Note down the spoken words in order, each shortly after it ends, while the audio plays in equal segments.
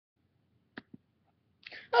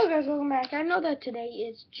Hello guys, welcome back. I know that today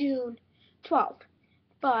is June 12th,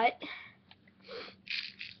 but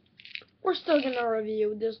we're still going to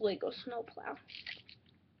review this Lego snowplow.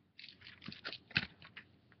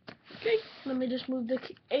 Okay, let me just move the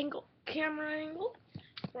camera angle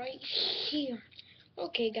right here.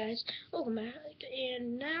 Okay guys, welcome back.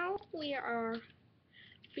 And now we are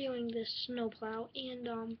viewing this snowplow.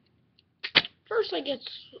 And first I guess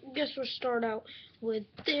we'll start out with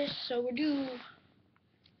this. So we'll do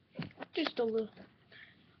just a little.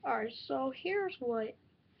 Alright, so here's what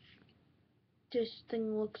this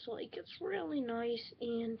thing looks like. It's really nice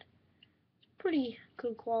and pretty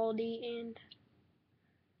good quality, and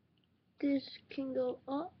this can go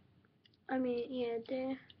up. I mean, yeah,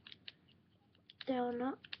 there, down,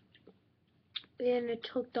 up, and it's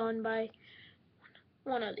hooked on by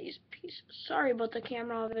one of these pieces. Sorry about the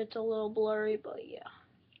camera if it's a little blurry, but yeah.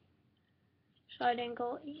 Side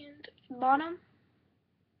angle and bottom,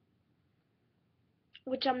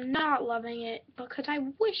 which I'm not loving it because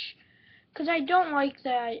I don't like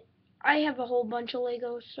that. I have a whole bunch of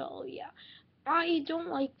Legos, so yeah. I don't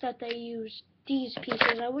like that they use these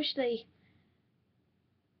pieces. I wish they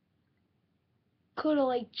could have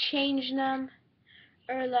like changed them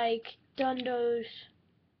or like done those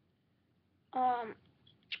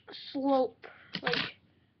slope, like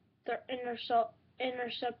they're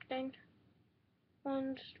intercepting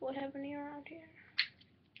ones. What have any around here?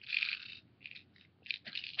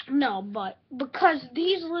 No, but because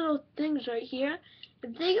these little things right here,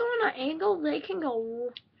 if they go on an angle, they can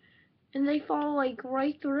go and they fall like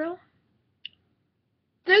right through.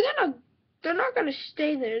 They're not gonna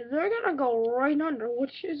stay there. They're gonna go right under,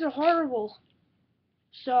 which is horrible.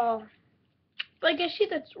 So, like, I see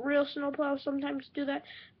that real snowplows sometimes do that,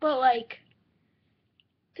 but like,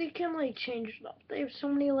 they can like change it up. They have so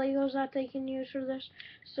many Legos that they can use for this.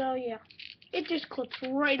 So yeah, it just clips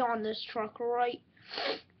right on this truck right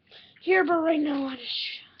here. But right now, I'll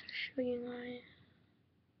just show you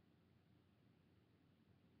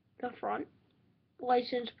the front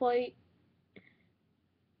license plate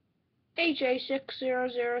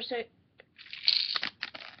HA600683,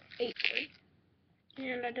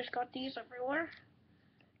 and I just got these everywhere.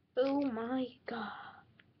 Oh my god.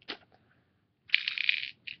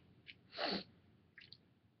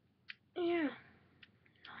 Yeah.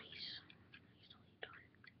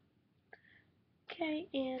 Okay,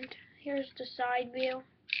 and here's the side view.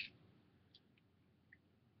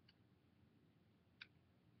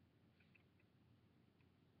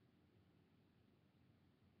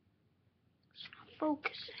 It's not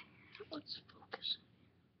focusing. Let's focus.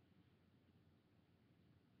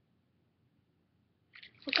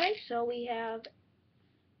 Okay, so we have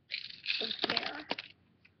the hair.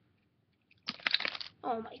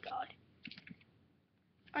 Oh my god.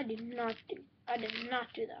 I did not do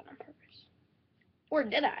that on purpose. Or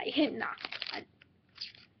did I? Not.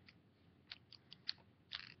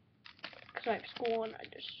 Because I have school and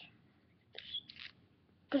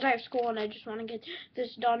I just want to get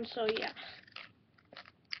this done, so yeah.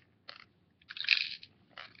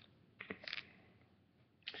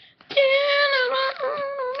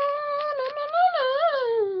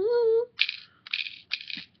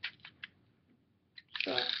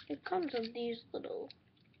 So it comes with these little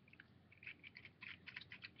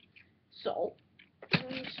salt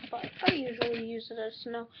things, but I usually use it as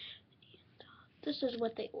snow. This is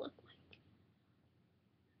what they look like.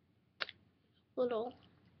 Little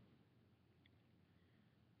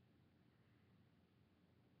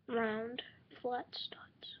round flat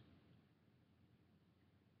studs.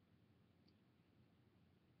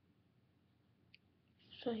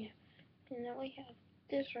 So yeah, and then we have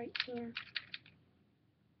this right here.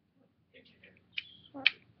 Sorry.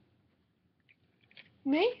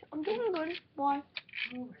 Me? I'm doing good. Why?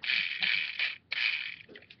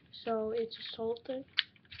 So it's a salt thing.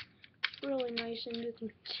 Really nice, and you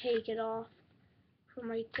can take it off from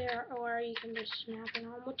right there, or you can just snap it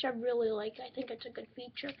on, which I really like. I think it's a good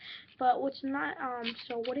feature. But what's not,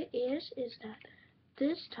 so what it is that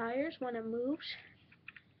this tires, when it moves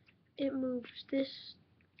this,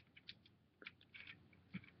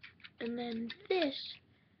 and then this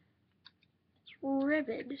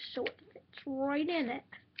rivet, so it fits right in it.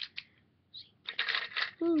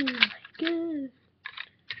 Oh my god.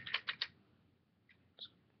 So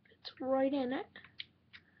it fits right in it.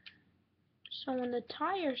 So when the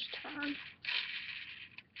tires turn,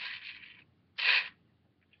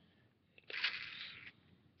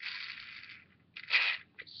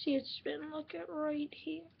 see it spin, look at right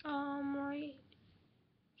here, right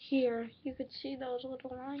here, you could see those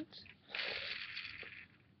little lines.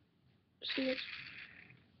 See it?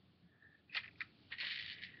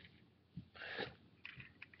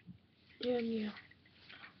 And yeah,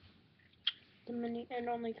 the mini, it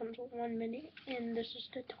only comes with one mini, and this is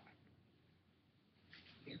the top.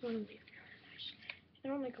 It's going to be very nice. It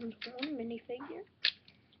only comes with one minifigure.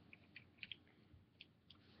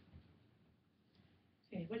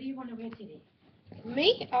 Okay, what do you want to wear today?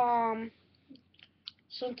 Me,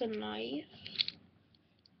 something nice.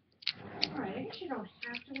 Alright, I guess you don't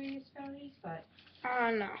have to wear your Sperry's, but...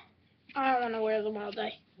 No. I don't want to wear them all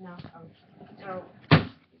day. No, so,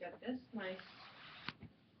 you got this nice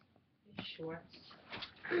these shorts.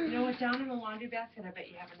 You know what, down in the laundry basket, I bet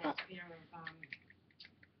you have a nice pair of,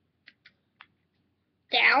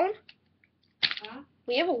 Down? huh?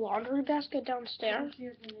 We have a laundry basket downstairs.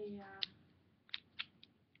 Here's in the,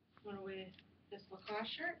 wanna wear this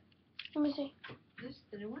Lacoste shirt? Let me see. This,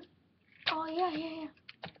 the new one? Oh, yeah. Yeah, we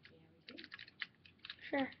do.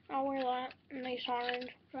 Sure, I'll wear that nice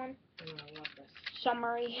orange one. Oh, I love this.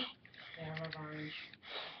 Summery. Yeah, I love orange.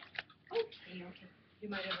 Okay.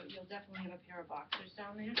 You'll definitely have a pair of boxers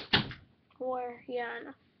down there. Where? Yeah, I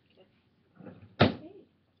know. Okay.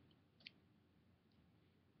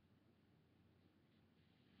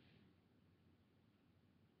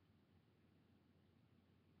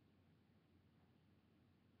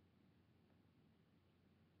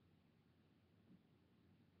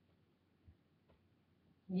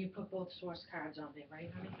 You put both source cards on there, right,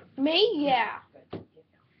 honey? Me? Yeah. Good.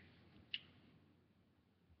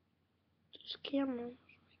 This camera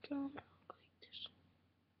is gonna look like this.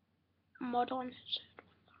 Mud on his head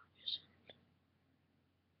when there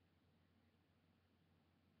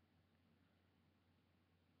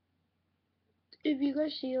isn't. If you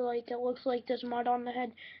guys see, like, it looks like there's mud on the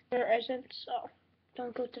head, there isn't, so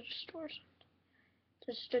don't go to the stores.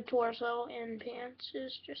 Just the torso and pants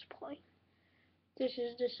is just plain. This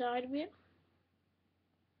is the side of it.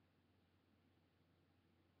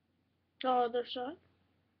 The other side.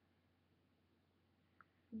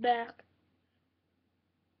 Back.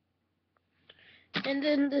 And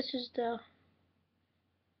then this is the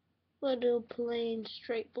little plain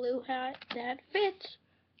straight blue hat that fits.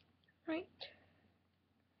 Right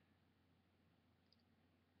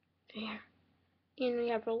there. And we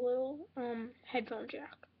have a little headphone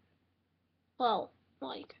jack. Well,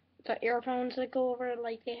 like the earphones that go over,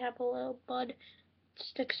 like they have a little bud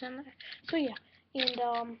sticks in there. So yeah,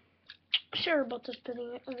 and sure about this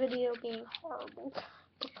video being horrible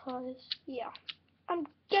because yeah, I'm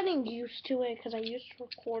getting used to it because I used to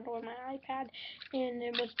record on my iPad and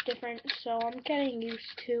it was different, so I'm getting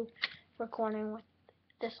used to recording with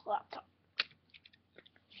this laptop.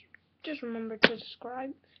 Just remember to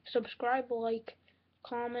subscribe, like,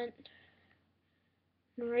 comment,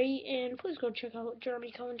 rate, and please go check out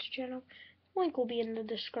Jeremy Cohen's channel. Link will be in the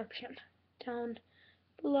description down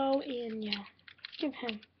below, and yeah, give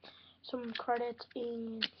him some credit.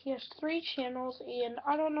 And he has 3 channels, and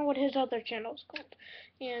I don't know what his other channel is called.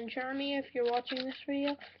 And Jeremy, if you're watching this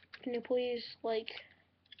video, can you please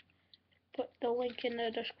put the link in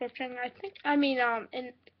the description?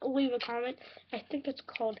 And leave a comment. I think it's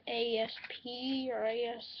called ASP or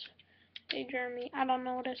AS. Hey Jeremy, I don't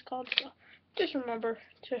know what it's called, so just remember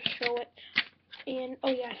to show it. And oh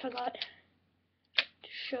yeah, I forgot to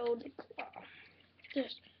show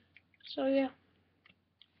this. So yeah,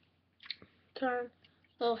 turn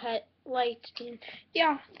little head lights, and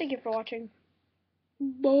yeah, thank you for watching.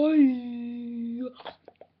 Bye.